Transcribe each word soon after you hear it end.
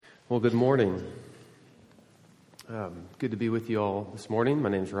Well, good morning. Good to be with you all this morning. My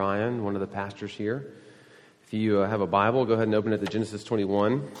name's Ryan, one of the pastors here. If you have a Bible, go ahead and open it to Genesis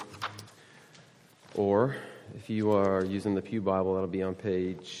 21. Or if you are using the Pew Bible, that'll be on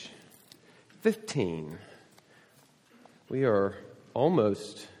page 15. We are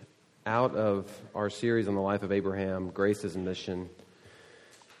almost out of our series on the life of Abraham, Grace as a Mission.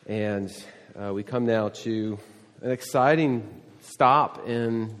 And we come now to an exciting stop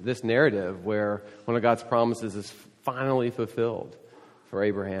in this narrative where one of God's promises is finally fulfilled for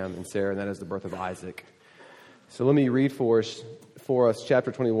Abraham and Sarah, and that is the birth of Isaac. So let me read for us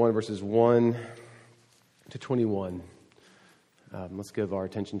chapter 21, verses 1 to 21. Let's give our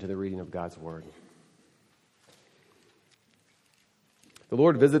attention to the reading of God's Word. The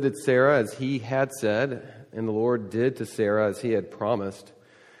Lord visited Sarah as he had said, and the Lord did to Sarah as he had promised.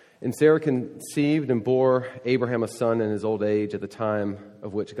 And Sarah conceived and bore Abraham a son in his old age at the time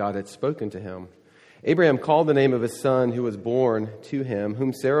of which God had spoken to him. Abraham called the name of his son who was born to him,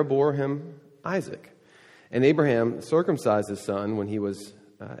 whom Sarah bore him, Isaac. And Abraham circumcised his son when he was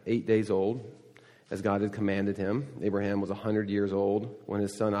 8 days old, as God had commanded him. Abraham was 100 years old when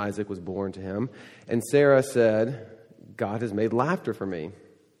his son Isaac was born to him. And Sarah said, God has made laughter for me.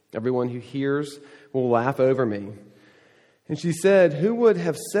 Everyone who hears will laugh over me. And she said, who would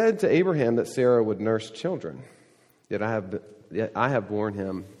have said to Abraham that Sarah would nurse children? Yet I have borne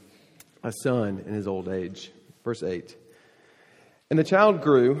him a son in his old age. Verse 8. And the child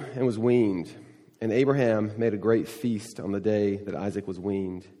grew and was weaned, and Abraham made a great feast on the day that Isaac was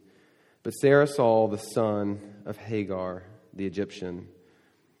weaned. But Sarah saw the son of Hagar, the Egyptian,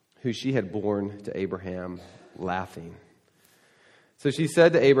 who she had borne to Abraham, laughing. So she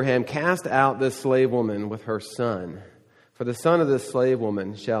said to Abraham, cast out this slave woman with her son, for the son of this slave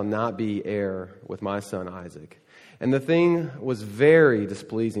woman shall not be heir with my son Isaac. And the thing was very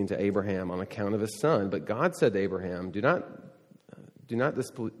displeasing to Abraham on account of his son. But God said to Abraham, be not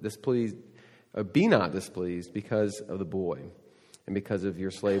displeased because of the boy and because of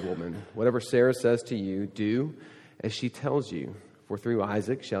your slave woman. Whatever Sarah says to you, do as she tells you. For through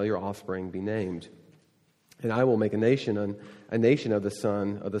Isaac shall your offspring be named. And I will make a nation of the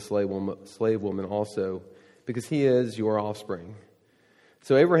son of the slave woman also, because he is your offspring.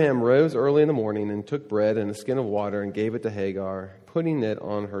 So Abraham rose early in the morning and took bread and a skin of water and gave it to Hagar, putting it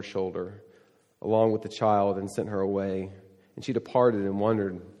on her shoulder, along with the child, and sent her away. And she departed and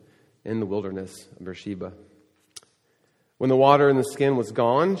wandered in the wilderness of Beersheba. When the water in the skin was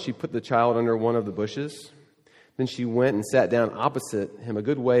gone, she put the child under one of the bushes. Then she went and sat down opposite him a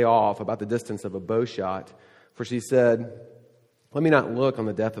good way off, about the distance of a bow shot. For she said, let me not look on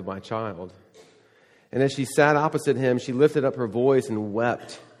the death of my child. And as she sat opposite him, she lifted up her voice and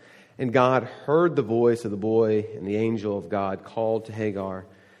wept. And God heard the voice of the boy, and the angel of God called to Hagar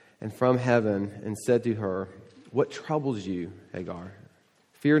and from heaven and said to her, what troubles you, Hagar?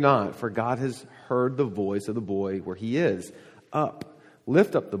 Fear not, for God has heard the voice of the boy where he is. Up,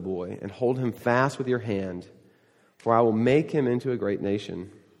 lift up the boy and hold him fast with your hand, for I will make him into a great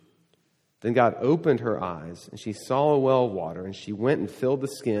nation. Then God opened her eyes, and she saw a well of water, and she went and filled the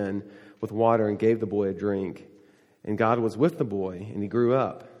skin with water and gave the boy a drink. And God was with the boy, and he grew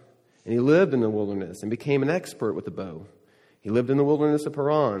up. And he lived in the wilderness and became an expert with the bow. He lived in the wilderness of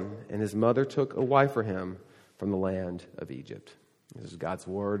Paran, and his mother took a wife for him from the land of Egypt. This is God's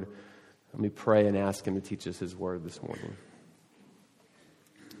word. Let me pray and ask him to teach us his word this morning.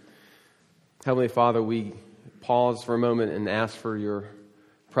 Heavenly Father, we pause for a moment and ask for your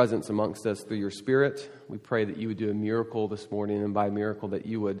presence amongst us through your Spirit. We pray that you would do a miracle this morning, and by miracle that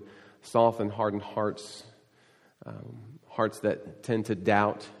you would soften hardened hearts, hearts that tend to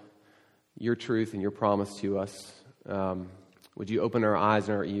doubt your truth and your promise to us. Would you open our eyes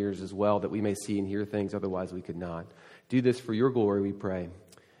and our ears as well, that we may see and hear things otherwise we could not. Do this for your glory, we pray.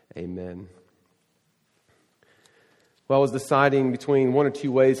 Amen. Well, I was deciding between one or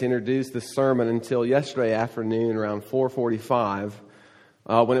two ways to introduce this sermon until yesterday afternoon around 4:45,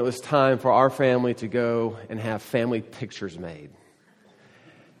 when it was time for our family to go and have family pictures made.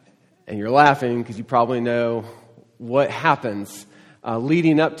 And you're laughing because you probably know what happens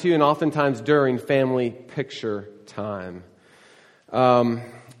leading up to and oftentimes during family picture time. And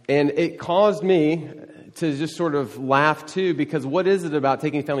it caused me to just sort of laugh too, because what is it about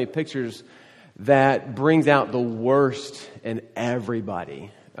taking family pictures that brings out the worst in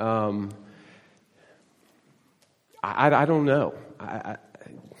everybody? I don't know.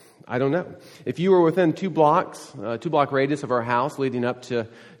 I don't know. If you were within 2 block radius of our house leading up to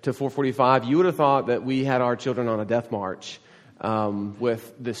 4:45, you would have thought that we had our children on a death march.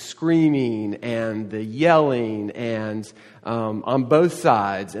 with the screaming and the yelling and on both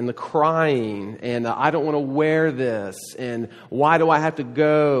sides and the crying and I don't want to wear this and why do I have to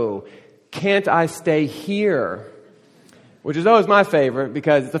go? Can't I stay here? Which is always my favorite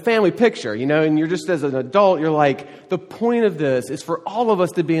because it's a family picture, and you're just as an adult, you're like, the point of this is for all of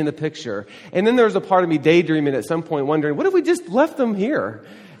us to be in the picture. And then there's a part of me daydreaming at some point wondering, what if we just left them here?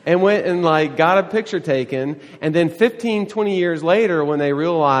 And went and got a picture taken. And then 15, 20 years later when they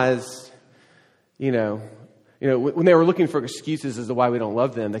realized, when they were looking for excuses as to why we don't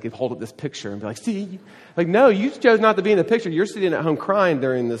love them, they could hold up this picture and be like, see, no, you chose not to be in the picture. You're sitting at home crying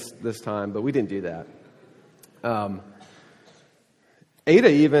during this time, but we didn't do that. Ada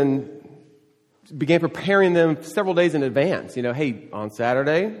even began preparing them several days in advance. Hey, on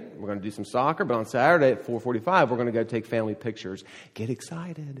Saturday, we're going to do some soccer, but on Saturday at 4:45, we're going to go take family pictures. Get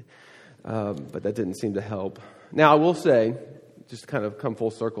excited. But that didn't seem to help. Now, I will say, just to kind of come full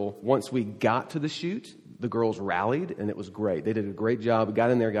circle, once we got to the shoot, the girls rallied, and it was great. They did a great job. We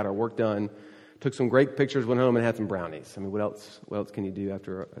got in there, got our work done, took some great pictures, went home, and had some brownies. I mean, what else can you do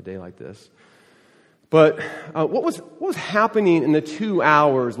after a day like this? But what was happening in the 2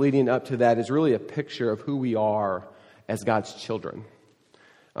 hours leading up to that is really a picture of who we are as God's children.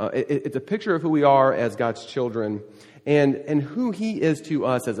 It's a picture of who we are as God's children and who He is to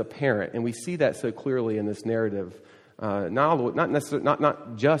us as a parent. And we see that so clearly in this narrative,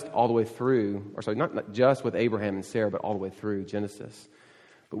 not just all the way through, or sorry, not just with Abraham and Sarah, but all the way through Genesis.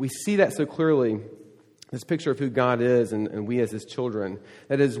 But we see that so clearly. This picture of who God is and we as His children.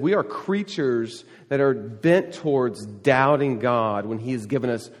 That is, we are creatures that are bent towards doubting God when He has given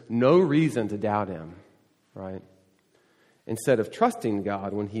us no reason to doubt Him, right? Instead of trusting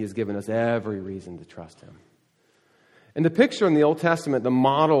God when He has given us every reason to trust Him. And the picture in the Old Testament, the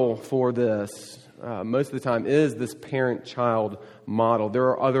model for this, most of the time is this parent-child model. There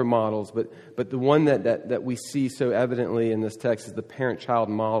are other models, but the one that we see so evidently in this text is the parent-child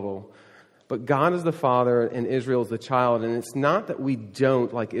model. But God is the father and Israel is the child. And it's not that we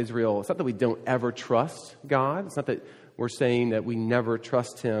don't, like Israel, it's not that we don't ever trust God. It's not that we're saying that we never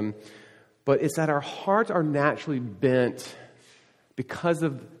trust Him. But it's that our hearts are naturally bent because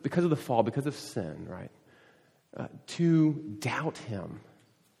of the fall, because of sin, right? To doubt Him.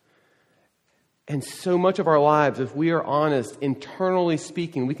 And so much of our lives, if we are honest, internally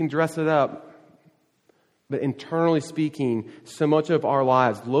speaking, we can dress it up. But internally speaking, so much of our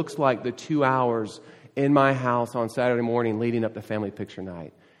lives looks like the 2 hours in my house on Saturday morning leading up to family picture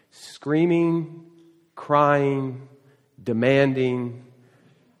night. Screaming, crying, demanding,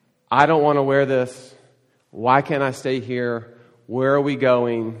 I don't want to wear this. Why can't I stay here? Where are we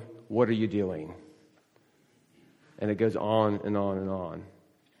going? What are you doing? And it goes on and on and on.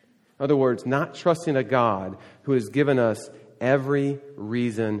 In other words, not trusting a God who has given us every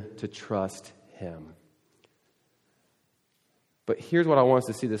reason to trust Him. But here's what I want us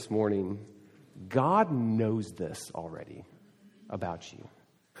to see this morning. God knows this already about you.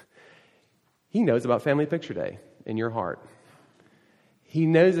 He knows about Family Picture Day in your heart. He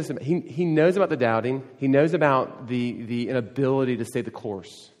knows this. He knows about the doubting. He knows about the inability to stay the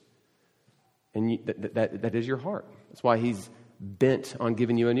course. And that is your heart. That's why He's bent on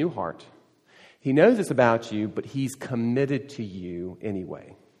giving you a new heart. He knows this about you, but He's committed to you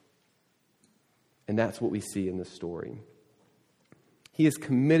anyway. And that's what we see in this story. He is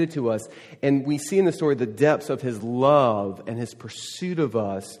committed to us. And we see in the story the depths of His love and His pursuit of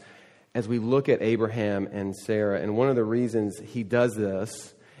us as we look at Abraham and Sarah. And one of the reasons He does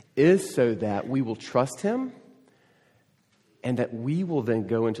this is so that we will trust Him and that we will then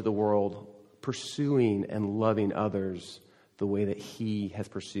go into the world pursuing and loving others the way that He has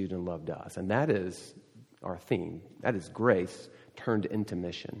pursued and loved us. And that is our theme. That is grace turned into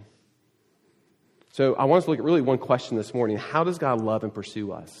mission. So I want us to look at really one question this morning. How does God love and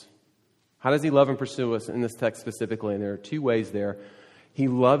pursue us? How does He love and pursue us in this text specifically? And there are two ways there. He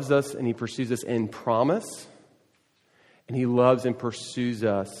loves us and He pursues us in promise. And He loves and pursues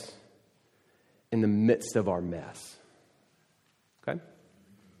us in the midst of our mess. Okay?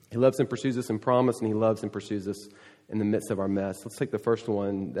 He loves and pursues us in promise, and He loves and pursues us in the midst of our mess. Let's take the first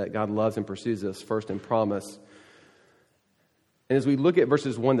one, that God loves and pursues us first in promise. And as we look at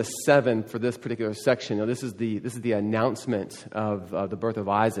verses 1 to 7 for this particular section, this is the announcement of the birth of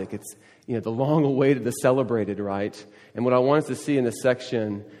Isaac. It's the long-awaited, the celebrated, right? And what I want us to see in this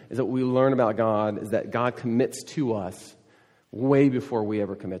section is that what we learn about God is that God commits to us way before we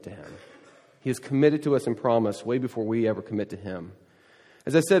ever commit to Him. He is committed to us in promise way before we ever commit to Him.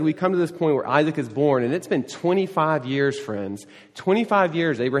 As I said, we come to this point where Isaac is born, and it's been 25 years, friends. 25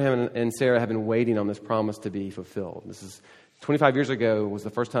 years Abraham and Sarah have been waiting on this promise to be fulfilled. This is 25 years ago was the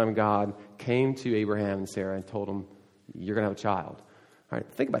first time God came to Abraham and Sarah and told them, you're going to have a child. All right,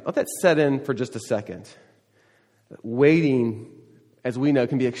 think about it. Let that set in for just a second. Waiting, as we know,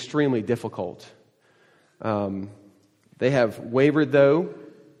 can be extremely difficult. They have wavered, though,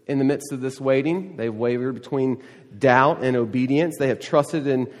 in the midst of this waiting. They've wavered between doubt and obedience. They have trusted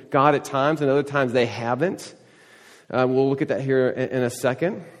in God at times, and other times they haven't. We'll look at that here in a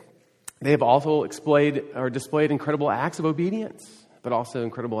second. They have also displayed incredible acts of obedience, but also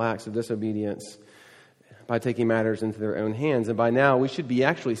incredible acts of disobedience by taking matters into their own hands. And by now, we should be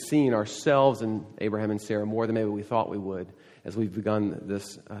actually seeing ourselves in Abraham and Sarah more than maybe we thought we would as we've begun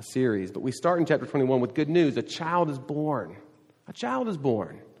this series. But we start in chapter 21 with good news. A child is born. A child is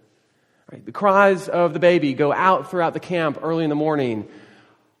born. Right? The cries of the baby go out throughout the camp early in the morning.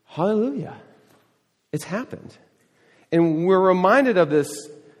 Hallelujah. It's happened. And we're reminded of this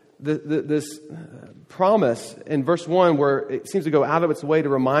promise in verse 1 where it seems to go out of its way to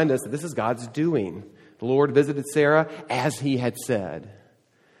remind us that this is God's doing. The Lord visited Sarah as he had said.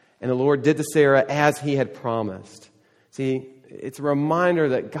 And the Lord did to Sarah as he had promised. See, it's a reminder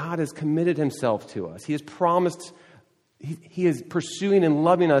that God has committed himself to us. He has promised, he is pursuing and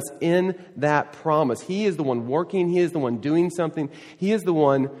loving us in that promise. He is the one working. He is the one doing something. He is the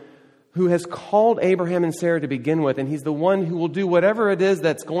one who has called Abraham and Sarah to begin with. And he's the one who will do whatever it is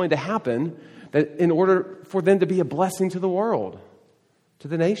that's going to happen that in order for them to be a blessing to the world, to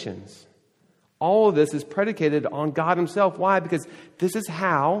the nations. All of this is predicated on God himself. Why? Because this is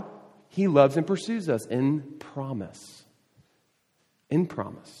how he loves and pursues us, in promise. In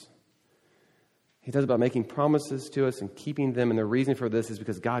promise. He does it by making promises to us and keeping them. And the reason for this is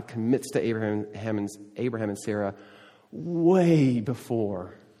because God commits to Abraham and Sarah way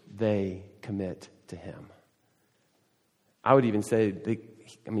before they commit to him. I would even say,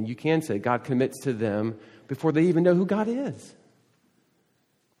 you can say God commits to them before they even know who God is.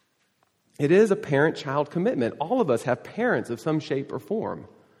 It is a parent-child commitment. All of us have parents of some shape or form.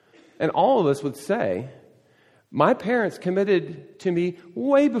 And all of us would say, my parents committed to me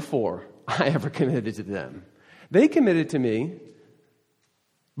way before I ever committed to them. They committed to me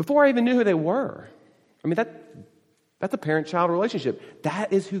before I even knew who they were. That's a parent-child relationship.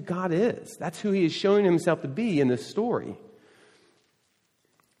 That is who God is. That's who he is showing himself to be in this story.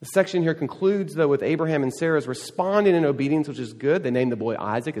 The section here concludes, though, with Abraham and Sarah's responding in obedience, which is good. They named the boy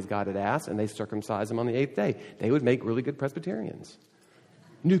Isaac as God had asked, and they circumcised him on the 8th day. They would make really good Presbyterians.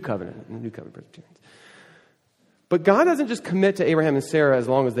 New covenant Presbyterians. But God doesn't just commit to Abraham and Sarah as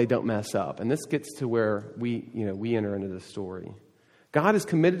long as they don't mess up. And this gets to where we enter into the story. God is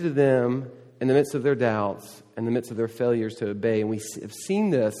committed to them in the midst of their doubts, in the midst of their failures to obey. And we have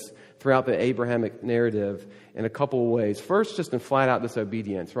seen this throughout the Abrahamic narrative in a couple of ways. First, just in flat out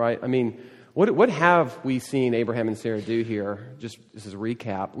disobedience, right? What have we seen Abraham and Sarah do here? Just this is a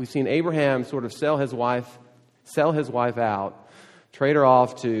recap. We've seen Abraham sort of sell his wife out, trade her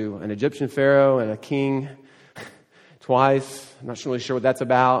off to an Egyptian pharaoh and a king twice. I'm not really sure what that's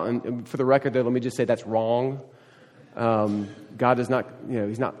about. And for the record, though, let me just say that's wrong. God is not,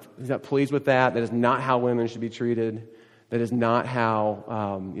 he's not pleased with that. That is not how women should be treated. That is not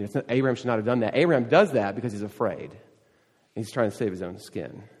how, Abraham should not have done that. Abraham does that because he's afraid. He's trying to save his own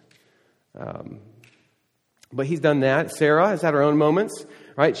skin. But he's done that. Sarah has had her own moments,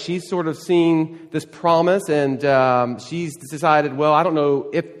 right? She's sort of seen this promise and she's decided, well, I don't know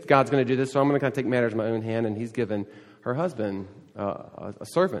if God's going to do this, so I'm going to kind of take matters in my own hand. And he's given her husband a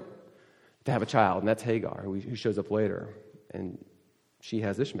servant to have a child, and that's Hagar, who shows up later. And she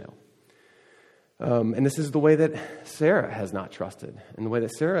has Ishmael. And this is the way that Sarah has not trusted, and the way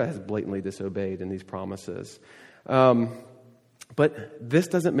that Sarah has blatantly disobeyed in these promises. But this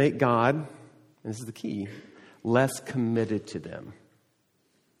doesn't make God, and this is the key, less committed to them.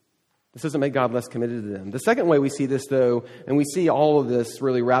 This doesn't make God less committed to them. The second way we see this, though, and we see all of this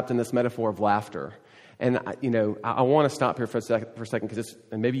really wrapped in this metaphor of laughter. And, I want to stop here for a second, because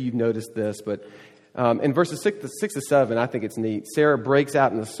and maybe you've noticed this, but in verses 6 to 7, I think it's neat. Sarah breaks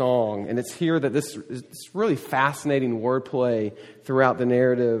out in a song, and it's here that this really fascinating wordplay throughout the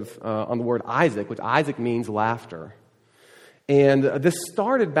narrative on the word Isaac, which Isaac means laughter. And this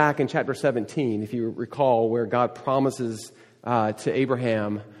started back in chapter 17, if you recall, where God promises to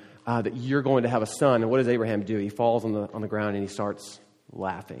Abraham that you're going to have a son. And what does Abraham do? He falls on the ground and he starts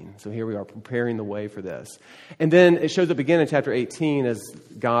laughing. So here we are preparing the way for this. And then it shows up again in chapter 18 as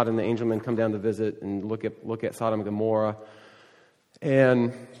God and the angel men come down to visit and look at Sodom and Gomorrah.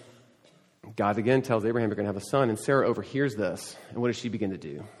 And God again tells Abraham you're going to have a son. And Sarah overhears this. And what does she begin to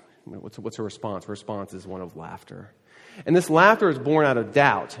do? What's her response? Her response is one of laughter. And this laughter is born out of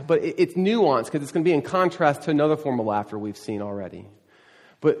doubt, but it's nuanced because it's going to be in contrast to another form of laughter we've seen already.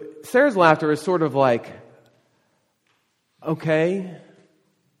 But Sarah's laughter is sort of like, okay,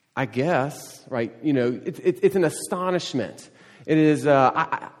 I guess, right? It's an astonishment. It is,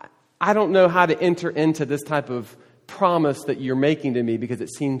 I don't know how to enter into this type of promise that you're making to me because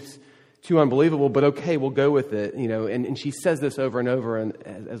it seems too unbelievable, but okay, we'll go with it. And she says this over and over, and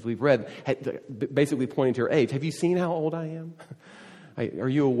as we've read, basically pointing to her age. Have you seen how old I am? Are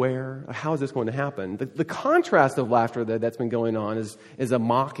you aware? How is this going to happen? The contrast of laughter that's been going on is a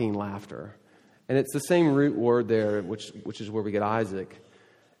mocking laughter. And it's the same root word there, which is where we get Isaac.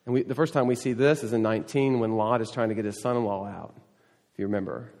 And the first time we see this is in 19 when Lot is trying to get his son-in-law out, if you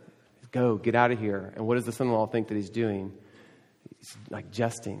remember. Go, get out of here. And what does the son-in-law think that he's doing? He's like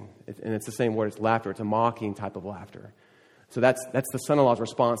jesting. And it's the same word, it's laughter. It's a mocking type of laughter. So that's the son-in-law's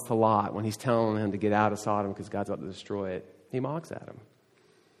response to Lot when he's telling him to get out of Sodom because God's about to destroy it. He mocks at him.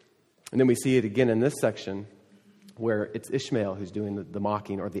 And then we see it again in this section where it's Ishmael who's doing the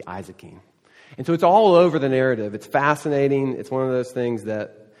mocking or the Isaacing. And so it's all over the narrative. It's fascinating. It's one of those things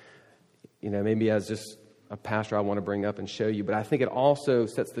that, maybe as just a pastor I want to bring up and show you. But I think it also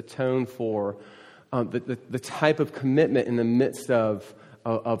sets the tone for the type of commitment in the midst of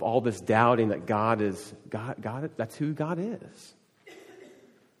all this doubting that God is, that's who God is.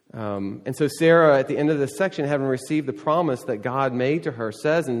 And so Sarah, at the end of this section, having received the promise that God made to her,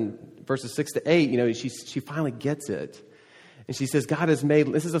 says in verses 6 to 8, she finally gets it. And she says, God has made,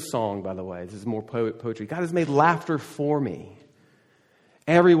 this is a song, by the way, this is more poetry. God has made laughter for me.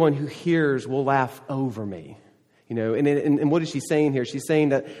 Everyone who hears will laugh over me. And what is she saying here? She's saying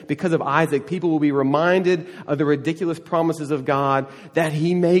that because of Isaac, people will be reminded of the ridiculous promises of God that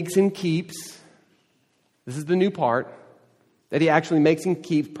he makes and keeps. This is the new part. That he actually makes and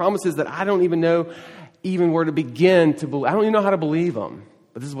keeps. Promises that I don't even know where to begin to believe. I don't even know how to believe them.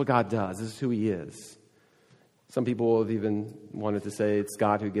 But this is what God does. This is who he is. Some people have even wanted to say it's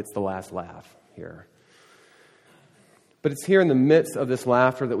God who gets the last laugh here. But it's here in the midst of this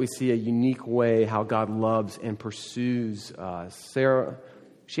laughter that we see a unique way how God loves and pursues us. Sarah,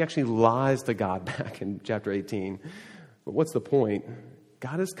 she actually lies to God back in chapter 18. But what's the point?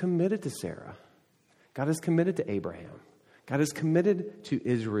 God is committed to Sarah. God is committed to Abraham. God is committed to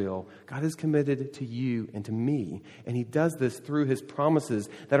Israel. God is committed to you and to me. And he does this through his promises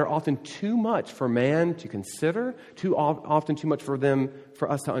that are often too much for man to consider, often too much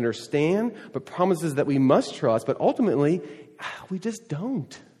for us to understand, but promises that we must trust, but ultimately, we just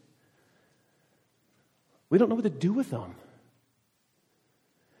don't. We don't know what to do with them.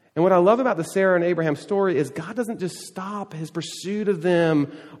 And what I love about the Sarah and Abraham story is God doesn't just stop his pursuit of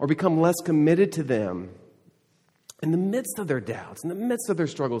them or become less committed to them. In the midst of their doubts, in the midst of their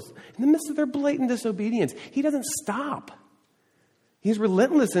struggles, in the midst of their blatant disobedience, he doesn't stop. He's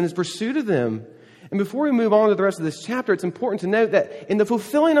relentless in his pursuit of them. And before we move on to the rest of this chapter, it's important to note that in the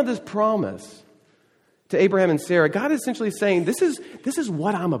fulfilling of this promise to Abraham and Sarah, God is essentially saying, this is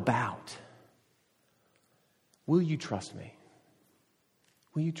what I'm about. Will you trust me?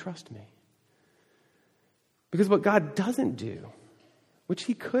 Will you trust me? Because what God doesn't do, which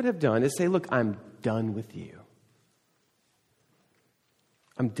he could have done, is say, look, I'm done with you.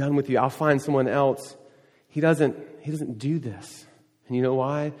 I'm done with you. I'll find someone else. He doesn't do this. And you know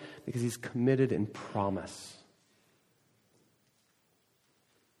why? Because he's committed in promise.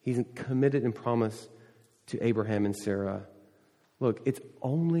 He's committed in promise to Abraham and Sarah. Look, it's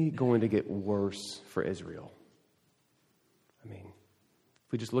only going to get worse for Israel. I mean,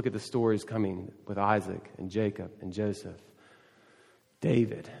 if we just look at the stories coming with Isaac and Jacob and Joseph,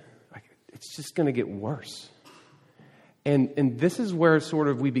 David, it's just going to get worse. And this is where sort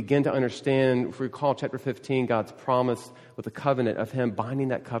of we begin to understand, if we recall chapter 15, God's promise with the covenant of him binding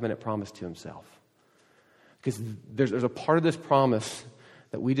that covenant promise to himself. Because there's a part of this promise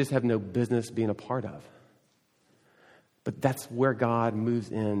that we just have no business being a part of. But that's where God moves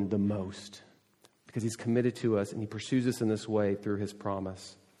in the most. Because he's committed to us and he pursues us in this way through his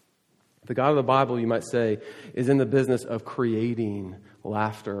promise. The God of the Bible, you might say, is in the business of creating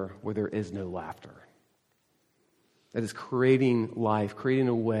laughter where there is no laughter. That is creating life, creating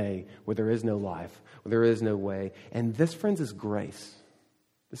a way where there is no life, where there is no way. And this, friends, is grace.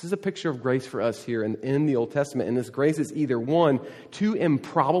 This is a picture of grace for us here in the Old Testament. And this grace is either, one, too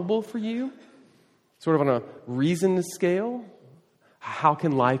improbable for you, sort of on a reason scale. How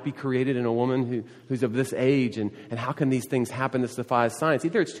can life be created in a woman who's of this age? And how can these things happen that defies science?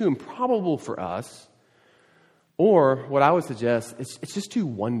 Either it's too improbable for us, or what I would suggest, it's just too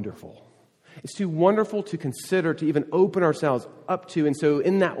wonderful. It's too wonderful to consider, to even open ourselves up to. And so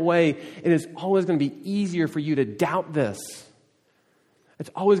in that way, it is always going to be easier for you to doubt this. It's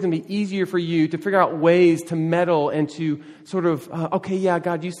always going to be easier for you to figure out ways to meddle and to sort of, okay, yeah,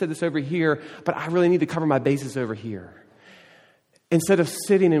 God, you said this over here, but I really need to cover my bases over here. Instead of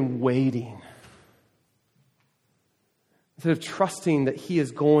sitting and waiting. Instead of trusting that He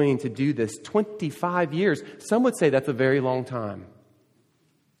is going to do this. 25 years. Some would say that's a very long time.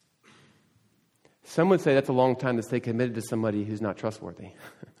 Some would say that's a long time to stay committed to somebody who's not trustworthy.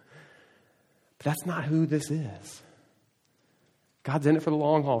 But that's not who this is. God's in it for the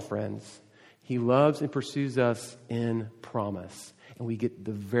long haul, friends. He loves and pursues us in promise. And we get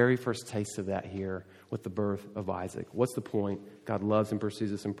the very first taste of that here with the birth of Isaac. What's the point? God loves and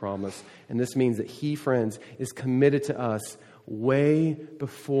pursues us in promise. And this means that He, friends, is committed to us way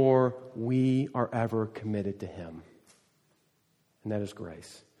before we are ever committed to Him. And that is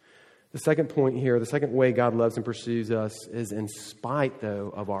grace. The second point here, the second way God loves and pursues us is in spite,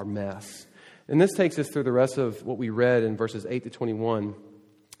 though, of our mess. And this takes us through the rest of what we read in verses 8 to 21.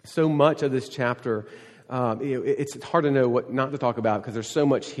 So much of this chapter, it's hard to know what not to talk about because there's so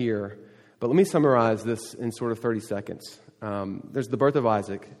much here. But let me summarize this in sort of 30 seconds. There's the birth of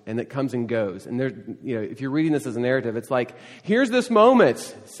Isaac, and it comes and goes. And there, if you're reading this as a narrative, it's like, here's this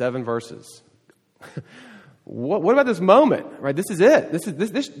moment, 7 verses. What about this moment? Right? This is it.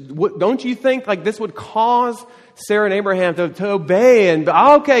 This. Don't you think like this would cause Sarah and Abraham to obey and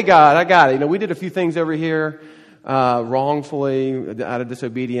okay, God, I got it. We did a few things over here wrongfully out of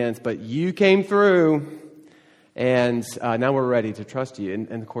disobedience, but you came through, and now we're ready to trust you.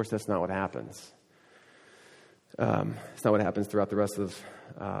 And of course, that's not what happens. It's not what happens throughout the rest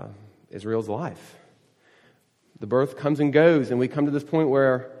of Israel's life. The birth comes and goes, and we come to this point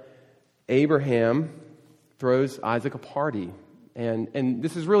where Abraham throws Isaac a party. And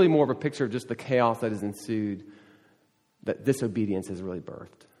this is really more of a picture of just the chaos that has ensued, that disobedience has really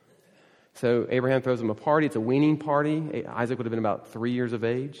birthed. So Abraham throws him a party. It's a weaning party. Isaac would have been about 3 years of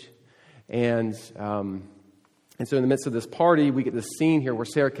age. And so in the midst of this party, we get this scene here where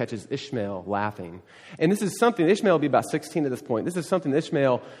Sarah catches Ishmael laughing. And this is something, Ishmael will be about 16 at this point. This is something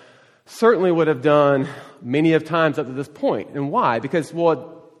Ishmael certainly would have done many of times up to this point. And why? Because,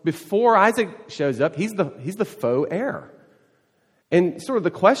 before Isaac shows up, he's the faux heir. And sort of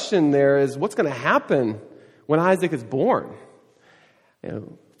the question there is, what's going to happen when Isaac is born?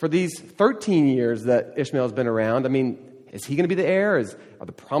 For these 13 years that Ishmael's been around, is he going to be the heir? Are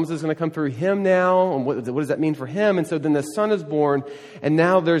the promises going to come through him now? And what does that mean for him? And so then the son is born, and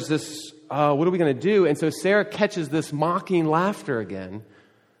now there's this, what are we going to do? And so Sarah catches this mocking laughter again,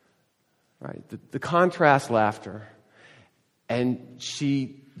 right? The contrast laughter. And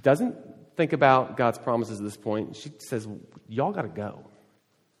she doesn't think about God's promises at this point. She says, y'all got to go.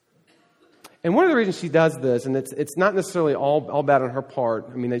 And one of the reasons she does this, and it's not necessarily all bad on her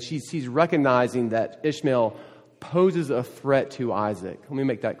part, that she's recognizing that Ishmael poses a threat to Isaac. Let me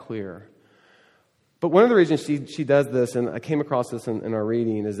make that clear. But one of the reasons she does this, and I came across this in our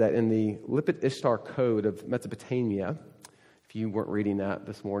reading, is that in the Lipit Ishtar Code of Mesopotamia, if you weren't reading that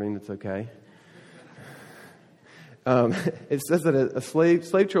this morning, it's okay. It says that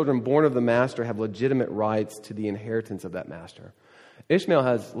slave children born of the master have legitimate rights to the inheritance of that master. Ishmael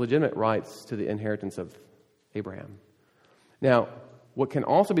has legitimate rights to the inheritance of Abraham. Now, what can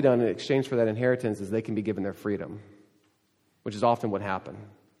also be done in exchange for that inheritance is they can be given their freedom, which is often what happened,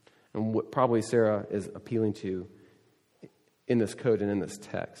 and what probably Sarah is appealing to in this code and in this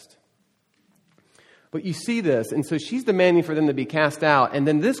text. But you see this, and so she's demanding for them to be cast out, and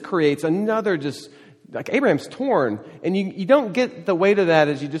then this creates another like Abraham's torn, and you don't get the weight of that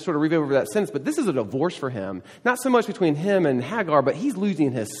as you just sort of read over that sentence, but this is a divorce for him. Not so much between him and Hagar, but he's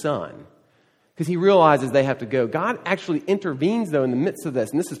losing his son because he realizes they have to go. God actually intervenes, though, in the midst of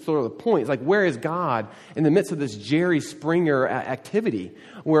this, and this is sort of the point. It's like, where is God in the midst of this Jerry Springer activity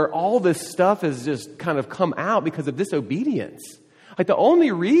where all this stuff has just kind of come out because of disobedience? Like the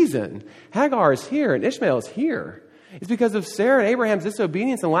only reason Hagar is here and Ishmael is here is because of Sarah and Abraham's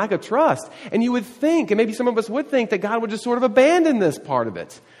disobedience and lack of trust. And you would think, and maybe some of us would think, that God would just sort of abandon this part of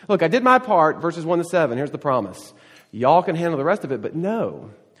it. Look, I did my part, verses 1 to 7. Here's the promise. Y'all can handle the rest of it, but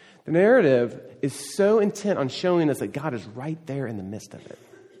no. The narrative is so intent on showing us that God is right there in the midst of it.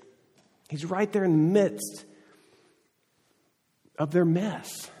 He's right there in the midst of their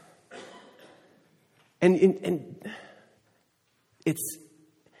mess. And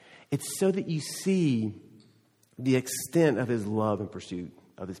it's so that you see the extent of his love and pursuit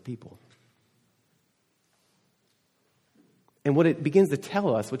of his people. And what it begins to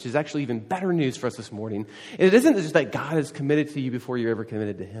tell us, which is actually even better news for us this morning, it isn't just that God is committed to you before you're ever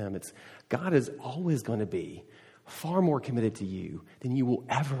committed to him. It's God is always going to be far more committed to you than you will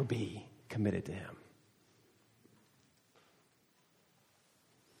ever be committed to him.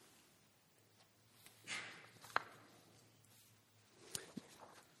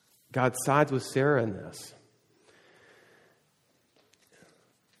 God sides with Sarah in this.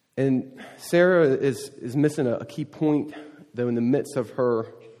 And Sarah is missing a key point, though, in the midst of her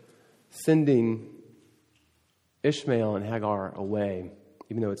sending Ishmael and Hagar away,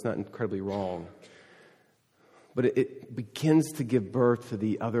 even though it's not incredibly wrong. But it begins to give birth to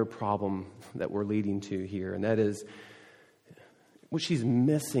the other problem that we're leading to here, and that is what she's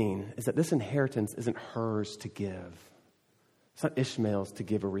missing is that this inheritance isn't hers to give. It's not Ishmael's to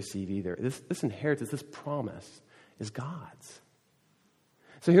give or receive either. This inheritance, this promise, is God's.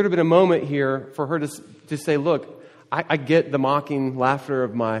 So here would have been a moment here for her to say, look, I get the mocking laughter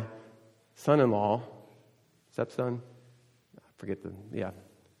of my son-in-law, stepson. I forget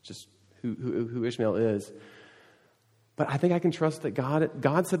just who Ishmael is. But I think I can trust that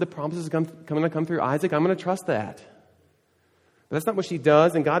God said the promise is going to come through Isaac. I'm going to trust that. But that's not what she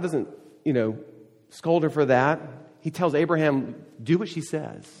does, and God doesn't, scold her for that. He tells Abraham, do what she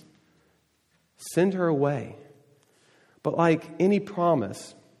says. Send her away. But like any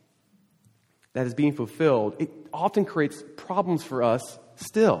promise that is being fulfilled, it often creates problems for us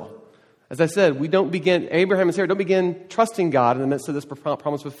still. As I said, Abraham and Sarah don't begin trusting God in the midst of this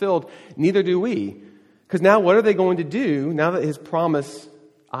promise fulfilled. Neither do we. Because now what are they going to do now that his promise,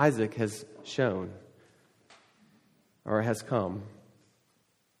 Isaac, has shown or has come?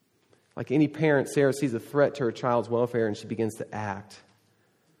 Like any parent, Sarah sees a threat to her child's welfare and she begins to act.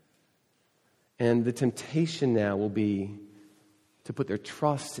 And the temptation now will be to put their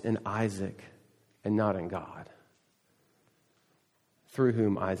trust in Isaac and not in God, through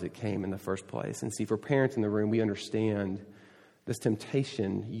whom Isaac came in the first place. And see, for parents in the room, we understand this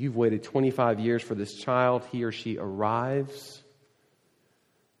temptation. You've waited 25 years for this child. He or she arrives,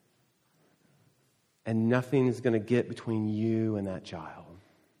 and nothing is going to get between you and that child,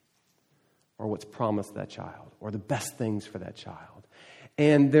 or what's promised to that child, or the best things for that child.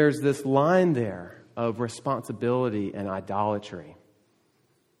 And there's this line there of responsibility and idolatry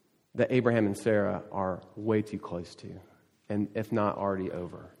that Abraham and Sarah are way too close to, and if not already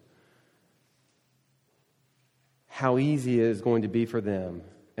over. How easy it is going to be for them,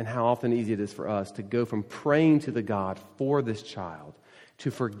 and how often easy it is for us to go from praying to the God for this child to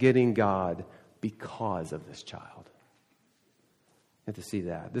forgetting God because of this child. And to see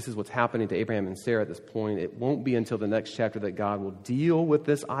that. This is what's happening to Abraham and Sarah at this point. It won't be until the next chapter that God will deal with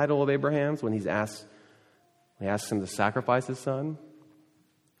this idol of Abraham's when he asks him to sacrifice his son.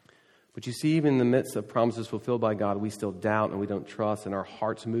 But you see, even in the midst of promises fulfilled by God, we still doubt and we don't trust, and our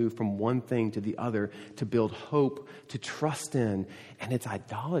hearts move from one thing to the other to build hope, to trust in. And it's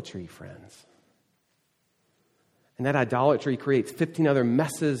idolatry, friends. And that idolatry creates 15 other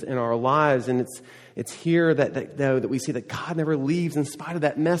messes in our lives. And it's here that we see that God never leaves in spite of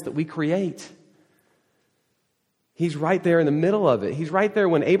that mess that we create. He's right there in the middle of it. He's right there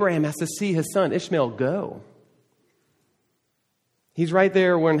when Abraham has to see his son Ishmael go. He's right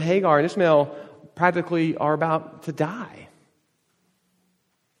there when Hagar and Ishmael practically are about to die.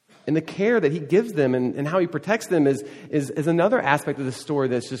 And the care that he gives them and how he protects them is another aspect of the story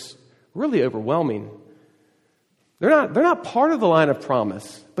that's just really overwhelming. They're not part of the line of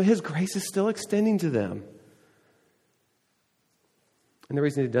promise, but his grace is still extending to them. And the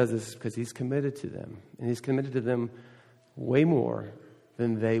reason he does this is because he's committed to them. And he's committed to them way more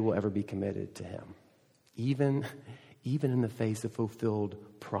than they will ever be committed to him. Even in the face of fulfilled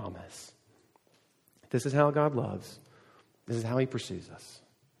promise. This is how God loves. This is how he pursues us.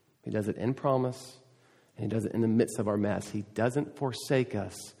 He does it in promise, and he does it in the midst of our mess. He doesn't forsake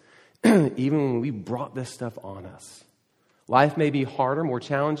us, even when we brought this stuff on us. Life may be harder, more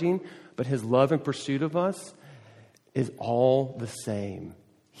challenging, but his love and pursuit of us is all the same.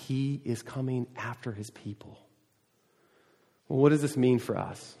 He is coming after his people. Well, what does this mean for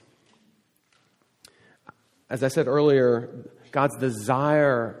us? As I said earlier, God's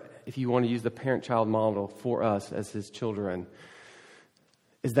desire, if you want to use the parent-child model for us as his children,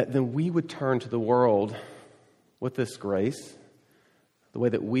 is that then we would turn to the world with this grace, the way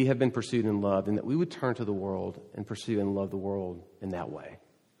that we have been pursued and loved, and that we would turn to the world and pursue and love the world in that way.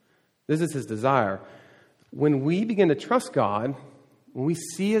 This is his desire. When we begin to trust God, when we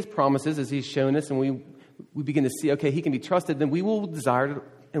see his promises as he's shown us, and we begin to see, okay, he can be trusted, then we will desire to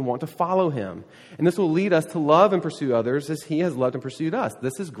and want to follow him. And this will lead us to love and pursue others as he has loved and pursued us.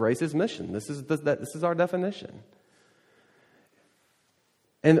 This is grace's mission. This is our definition.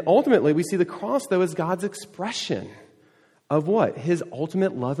 And ultimately, we see the cross, though, as God's expression of what? His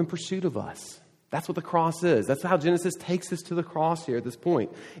ultimate love and pursuit of us. That's what the cross is. That's how Genesis takes us to the cross here at this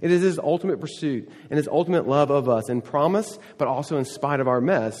point. It is his ultimate pursuit and his ultimate love of us in promise, but also in spite of our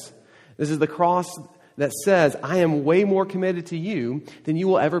mess. This is the cross that says, I am way more committed to you than you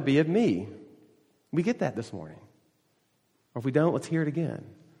will ever be of me. We get that this morning. Or if we don't, let's hear it again.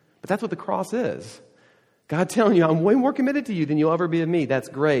 But that's what the cross is. God telling you, I'm way more committed to you than you'll ever be of me. That's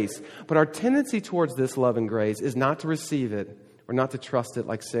grace. But our tendency towards this love and grace is not to receive it or not to trust it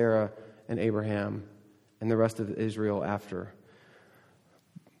like Sarah and Abraham and the rest of Israel after.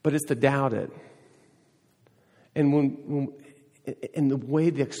 But it's to doubt it. And in the way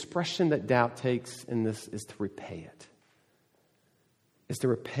the expression that doubt takes in this is to repay it. It's to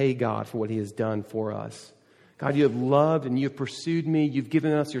repay God for what he has done for us. God, you have loved and you have pursued me. You've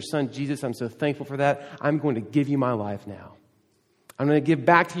given us your son, Jesus. I'm so thankful for that. I'm going to give you my life now. I'm going to give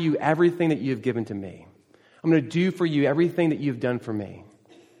back to you everything that you have given to me. I'm going to do for you everything that you've done for me.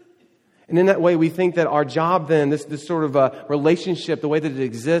 And in that way, we think that our job then, this sort of a relationship, the way that it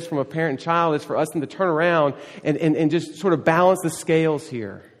exists from a parent and child, is for us then to turn around and just sort of balance the scales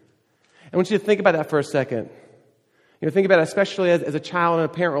here. I want you to think about that for a second. Think about it, especially as a child in a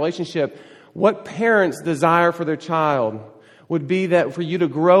parent relationship. What parents desire for their child would be that for you to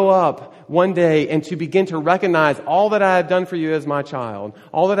grow up one day and to begin to recognize all that I have done for you as my child,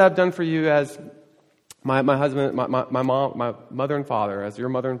 all that I've done for you as my husband, my mom, my mother and father, as your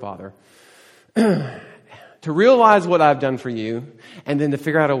mother and father. To realize what I've done for you and then to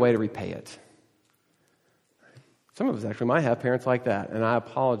figure out a way to repay it. Some of us actually might have parents like that, and I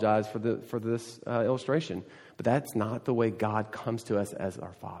apologize for this illustration, but that's not the way God comes to us as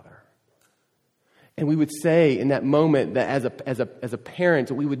our Father. And we would say in that moment that as a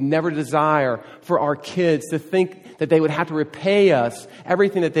parent, we would never desire for our kids to think that they would have to repay us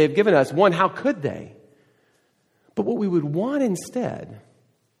everything that they've given us. One, how could they? But what we would want instead,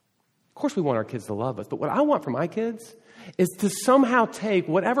 of course we want our kids to love us, but what I want for my kids is to somehow take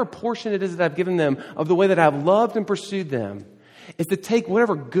whatever portion it is that I've given them of the way that I've loved and pursued them, is to take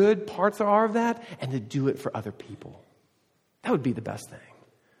whatever good parts there are of that and to do it for other people. That would be the best thing.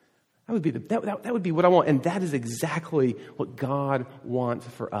 That would be what I want. And that is exactly what God wants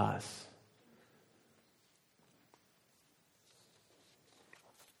for us.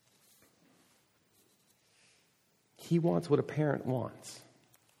 He wants what a parent wants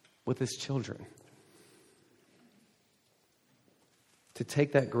with his children. To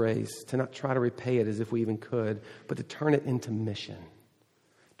take that grace, to not try to repay it as if we even could, but to turn it into mission.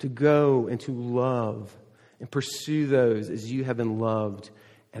 To go and to love and pursue those as you have been loved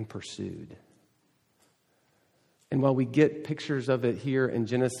and pursued. And while we get pictures of it here in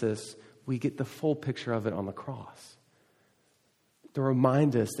Genesis, we get the full picture of it on the cross. To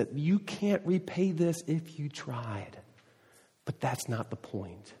remind us that you can't repay this if you tried. But that's not the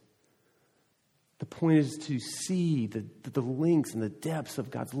point. The point is to see the lengths and the depths of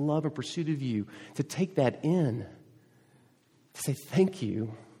God's love and pursuit of you, to take that in, to say thank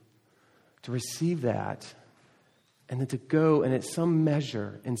you, to receive that, and then to go and at some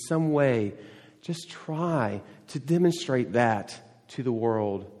measure, in some way, just try to demonstrate that to the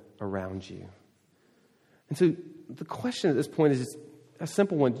world around you. And so the question at this point is a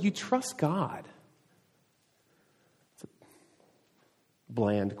simple one. Do you trust God? It's a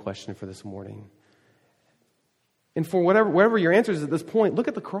bland question for this morning. And for whatever your answer is at this point, look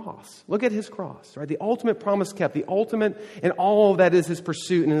at the cross. Look at his cross, right? The ultimate promise kept, the ultimate, and all of that is his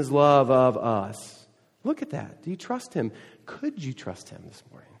pursuit and his love of us. Look at that. Do you trust him? Could you trust him this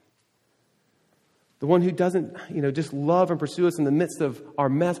morning? The one who doesn't, just love and pursue us in the midst of our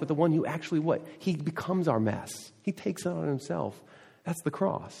mess, but the one who actually what? He becomes our mess. He takes it on himself. That's the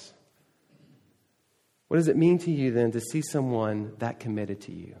cross. What does it mean to you then to see someone that committed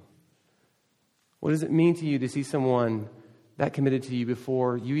to you? What does it mean to you to see someone that committed to you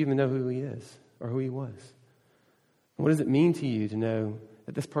before you even know who he is or who he was? What does it mean to you to know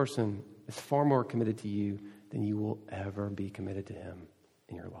that this person is far more committed to you than you will ever be committed to him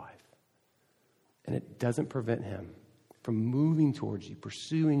in your life? And it doesn't prevent him from moving towards you,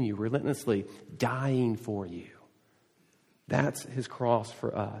 pursuing you relentlessly, dying for you. That's his cross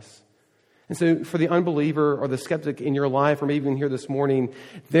for us. And so for the unbeliever or the skeptic in your life, or maybe even here this morning,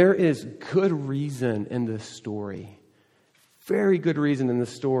 there is good reason in this story. Very good reason in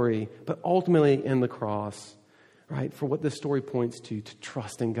this story, but ultimately in the cross, right? For what this story points to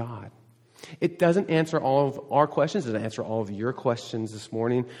trust in God. It doesn't answer all of our questions. It doesn't answer all of your questions this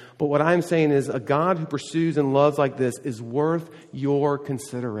morning. But what I'm saying is a God who pursues and loves like this is worth your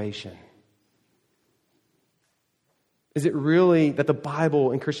consideration. Is it really that the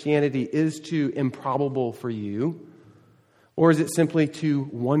Bible and Christianity is too improbable for you? Or is it simply too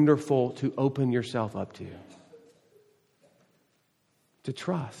wonderful to open yourself up to? To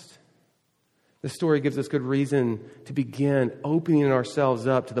trust. This story gives us good reason to begin opening ourselves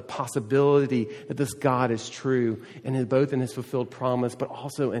up to the possibility that this God is true, and both in His fulfilled promise, but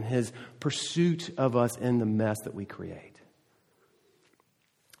also in His pursuit of us in the mess that we create.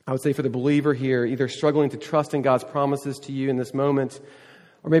 I would say for the believer here, either struggling to trust in God's promises to you in this moment,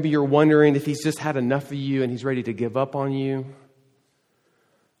 or maybe you're wondering if He's just had enough of you and He's ready to give up on you.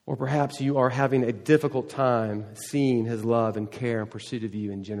 Or perhaps you are having a difficult time seeing His love and care and pursuit of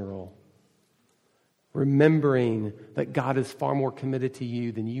you in general. Remembering that God is far more committed to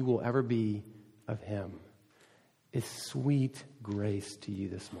you than you will ever be of Him is sweet grace to you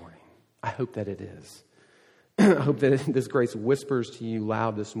this morning. I hope that it is. I hope that this grace whispers to you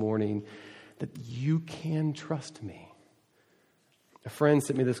loud this morning that you can trust me. A friend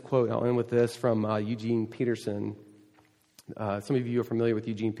sent me this quote, and I'll end with this, from Eugene Peterson. Some of you are familiar with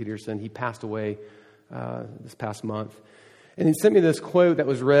Eugene Peterson. He passed away this past month. And he sent me this quote that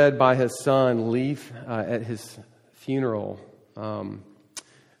was read by his son, Leaf, at his funeral.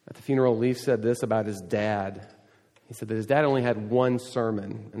 At the funeral, Leaf said this about his dad. He said that his dad only had one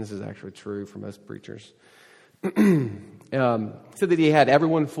sermon, and this is actually true for most preachers. He said that he had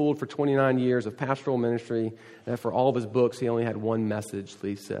everyone fooled for 29 years of pastoral ministry, and that for all of his books, he only had one message,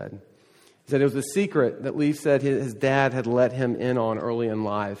 Leaf said. He said it was a secret that Leaf said his dad had let him in on early in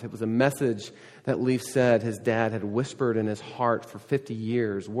life. It was a message that Leaf said his dad had whispered in his heart for 50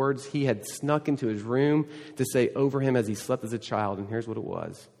 years, words he had snuck into his room to say over him as he slept as a child. And here's what it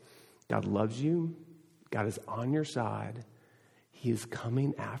was. God loves you. God is on your side. He is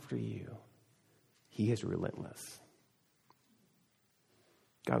coming after you. He is relentless.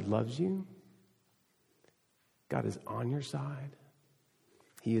 God loves you. God is on your side.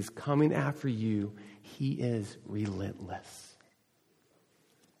 He is coming after you. He is relentless.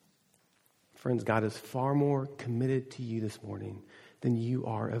 Friends, God is far more committed to you this morning than you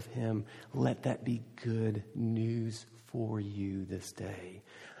are of Him. Let that be good news for you this day.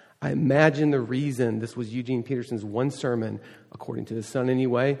 I imagine the reason this was Eugene Peterson's one sermon, according to his son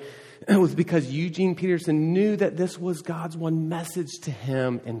anyway, was because Eugene Peterson knew that this was God's one message to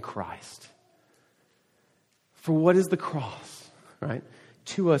him in Christ. For what is the cross, right?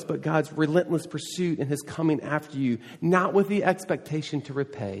 To us, but God's relentless pursuit and His coming after you, not with the expectation to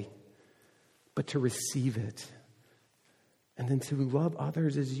repay, but to receive it. And then to love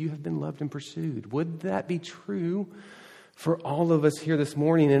others as you have been loved and pursued. Would that be true for all of us here this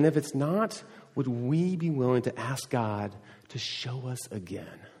morning? And if it's not, would we be willing to ask God to show us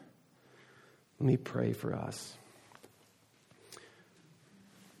again? Let me pray for us.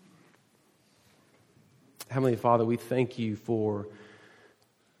 Heavenly Father, we thank you for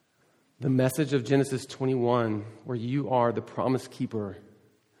the message of Genesis 21, where you are the promise keeper.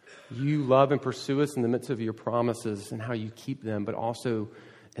 You love and pursue us in the midst of your promises and how you keep them, but also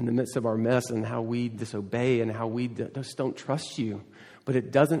in the midst of our mess and how we disobey and how we just don't trust you. But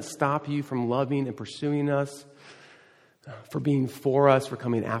it doesn't stop you from loving and pursuing us, for being for us, for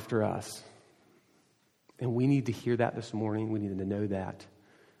coming after us. And we need to hear that this morning. We need to know that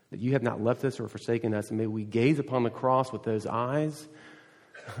you have not left us or forsaken us. And may we gaze upon the cross with those eyes,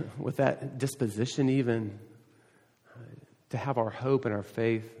 with that disposition even, to have our hope and our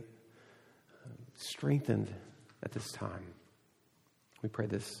faith strengthened at this time. We pray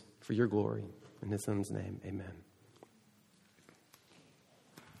this for your glory. In His Son's name, amen.